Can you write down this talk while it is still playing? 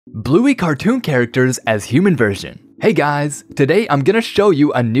Bluey cartoon characters as human version. Hey guys, today I'm gonna show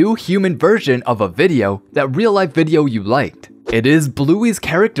you a new human version of a video, that real life video you liked. It is Bluey's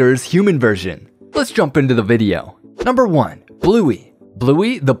character's human version. Let's jump into the video. Number 1. Bluey.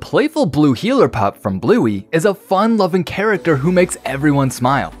 Bluey, the playful blue healer pup from Bluey, is a fun-loving character who makes everyone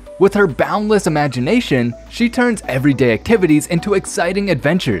smile. With her boundless imagination, she turns everyday activities into exciting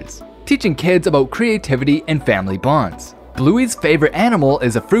adventures, teaching kids about creativity and family bonds. Bluey's favorite animal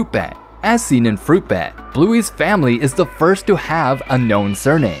is a fruit bat. As seen in Fruit Bat, Bluey's family is the first to have a known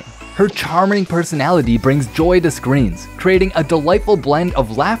surname. Her charming personality brings joy to screens, creating a delightful blend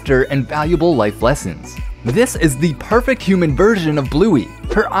of laughter and valuable life lessons. This is the perfect human version of Bluey.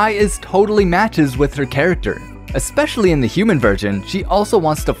 Her eye is totally matches with her character. Especially in the human version, she also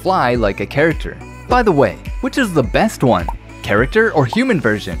wants to fly like a character. By the way, which is the best one? Character or human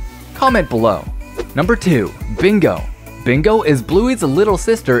version? Comment below. Number 2. Bingo. Bingo is Bluey's little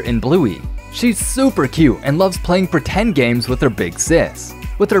sister in Bluey. She's super cute and loves playing pretend games with her big sis.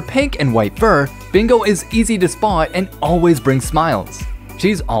 With her pink and white fur, Bingo is easy to spot and always brings smiles.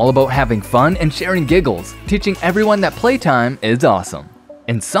 She's all about having fun and sharing giggles, teaching everyone that playtime is awesome.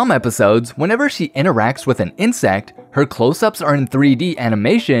 In some episodes, whenever she interacts with an insect, her close-ups are in 3D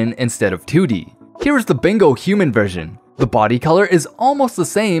animation instead of 2D. Here's the Bingo human version. The body color is almost the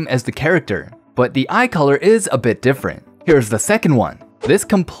same as the character, but the eye color is a bit different. Here's the second one. This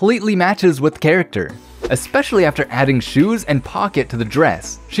completely matches with character. Especially after adding shoes and pocket to the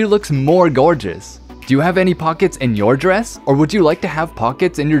dress, she looks more gorgeous. Do you have any pockets in your dress, or would you like to have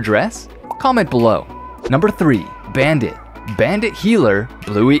pockets in your dress? Comment below. Number 3. Bandit. Bandit Healer,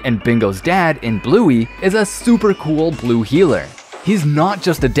 Bluey and Bingo's dad in Bluey, is a super cool blue healer. He's not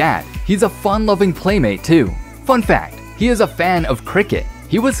just a dad, he's a fun-loving playmate too. Fun fact, he is a fan of cricket.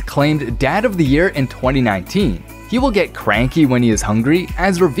 He was claimed Dad of the Year in 2019. He will get cranky when he is hungry,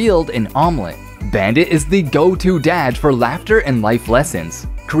 as revealed in Omelette. Bandit is the go-to dad for laughter and life lessons,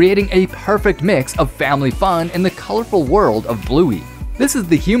 creating a perfect mix of family fun in the colorful world of Bluey. This is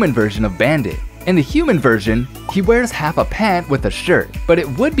the human version of Bandit. In the human version, he wears half a pant with a shirt, but it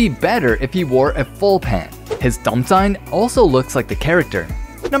would be better if he wore a full pant. His thumb sign also looks like the character.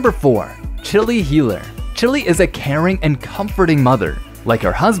 Number 4. Chili Healer. Chili is a caring and comforting mother. Like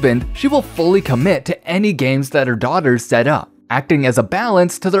her husband, she will fully commit to any games that her daughters set up, acting as a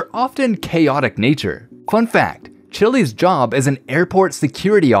balance to their often chaotic nature. Fun fact, Chili's job is an airport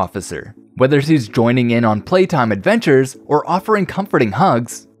security officer. Whether she's joining in on playtime adventures or offering comforting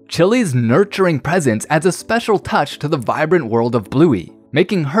hugs, Chili's nurturing presence adds a special touch to the vibrant world of Bluey,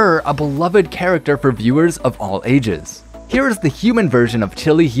 making her a beloved character for viewers of all ages. Here is the human version of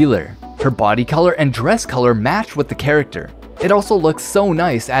Chili Healer. Her body color and dress color match with the character. It also looks so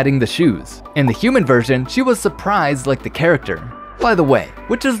nice adding the shoes. In the human version, she was surprised like the character. By the way,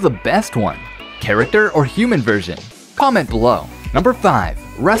 which is the best one? Character or human version? Comment below. Number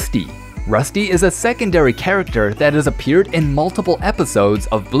 5. Rusty. Rusty is a secondary character that has appeared in multiple episodes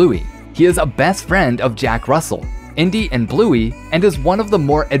of Bluey. He is a best friend of Jack Russell, Indy and Bluey, and is one of the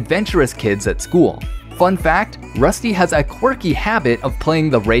more adventurous kids at school. Fun fact, Rusty has a quirky habit of playing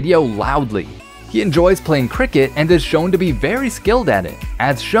the radio loudly. He enjoys playing cricket and is shown to be very skilled at it.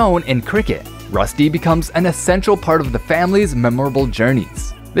 As shown in Cricket, Rusty becomes an essential part of the family's memorable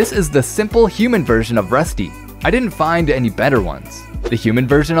journeys. This is the simple human version of Rusty. I didn't find any better ones. The human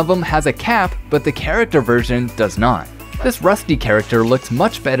version of him has a cap, but the character version does not. This Rusty character looks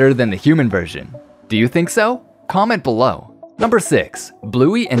much better than the human version. Do you think so? Comment below. Number 6.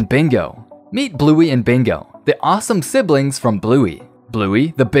 Bluey and Bingo. Meet Bluey and Bingo, the awesome siblings from Bluey.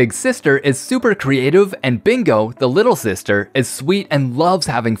 Bluey, the big sister, is super creative, and Bingo, the little sister, is sweet and loves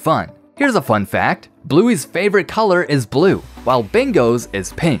having fun. Here's a fun fact, Bluey's favorite color is blue, while Bingo's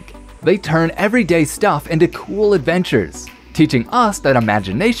is pink. They turn everyday stuff into cool adventures, teaching us that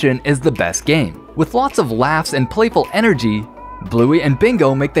imagination is the best game. With lots of laughs and playful energy, Bluey and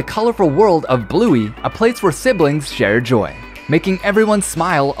Bingo make the colorful world of Bluey a place where siblings share joy, making everyone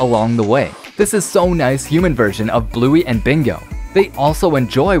smile along the way. This is so nice human version of Bluey and Bingo. They also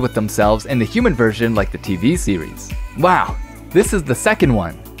enjoy with themselves in the human version like the TV series. Wow, this is the second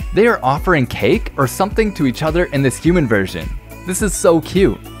one. They are offering cake or something to each other in this human version. This is so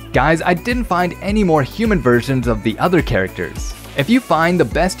cute. Guys, I didn't find any more human versions of the other characters. If you find the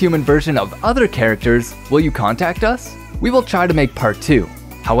best human version of other characters, will you contact us? We will try to make part 2.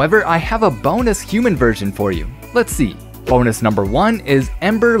 However, I have a bonus human version for you. Let's see. Bonus number 1 is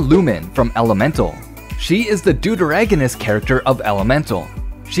Ember Lumen from Elemental. She is the deuteragonist character of Elemental.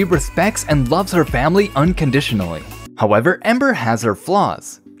 She respects and loves her family unconditionally. However, Ember has her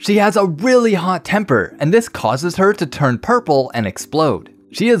flaws. She has a really hot temper, and this causes her to turn purple and explode.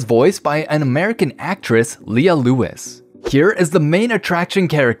 She is voiced by an American actress, Leah Lewis. Here is the main attraction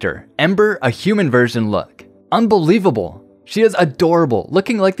character, Ember, a human version look. Unbelievable! She is adorable,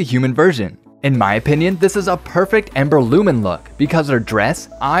 looking like the human version. In my opinion, this is a perfect Ember Lumen look because her dress,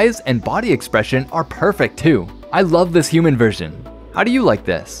 eyes, and body expression are perfect too. I love this human version. How do you like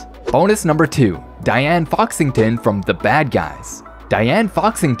this? Bonus number 2, Diane Foxington from The Bad Guys. Diane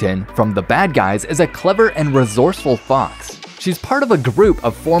Foxington from The Bad Guys is a clever and resourceful fox. She's part of a group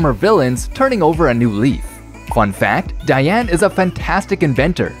of former villains turning over a new leaf. Fun fact, Diane is a fantastic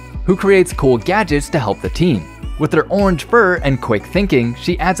inventor who creates cool gadgets to help the team. With her orange fur and quick thinking,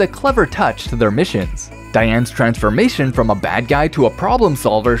 she adds a clever touch to their missions. Diane's transformation from a bad guy to a problem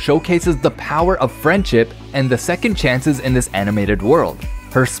solver showcases the power of friendship and the second chances in this animated world.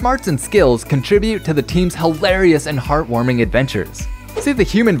 Her smarts and skills contribute to the team's hilarious and heartwarming adventures. See the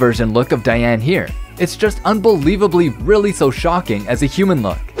human version look of Diane here. It's just unbelievably really so shocking as a human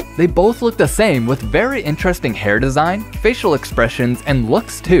look. They both look the same with very interesting hair design, facial expressions, and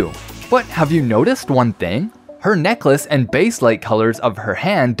looks too. But have you noticed one thing? Her necklace and base light colors of her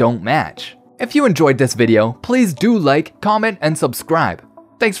hand don't match. If you enjoyed this video, please do like, comment, and subscribe.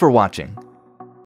 Thanks for watching.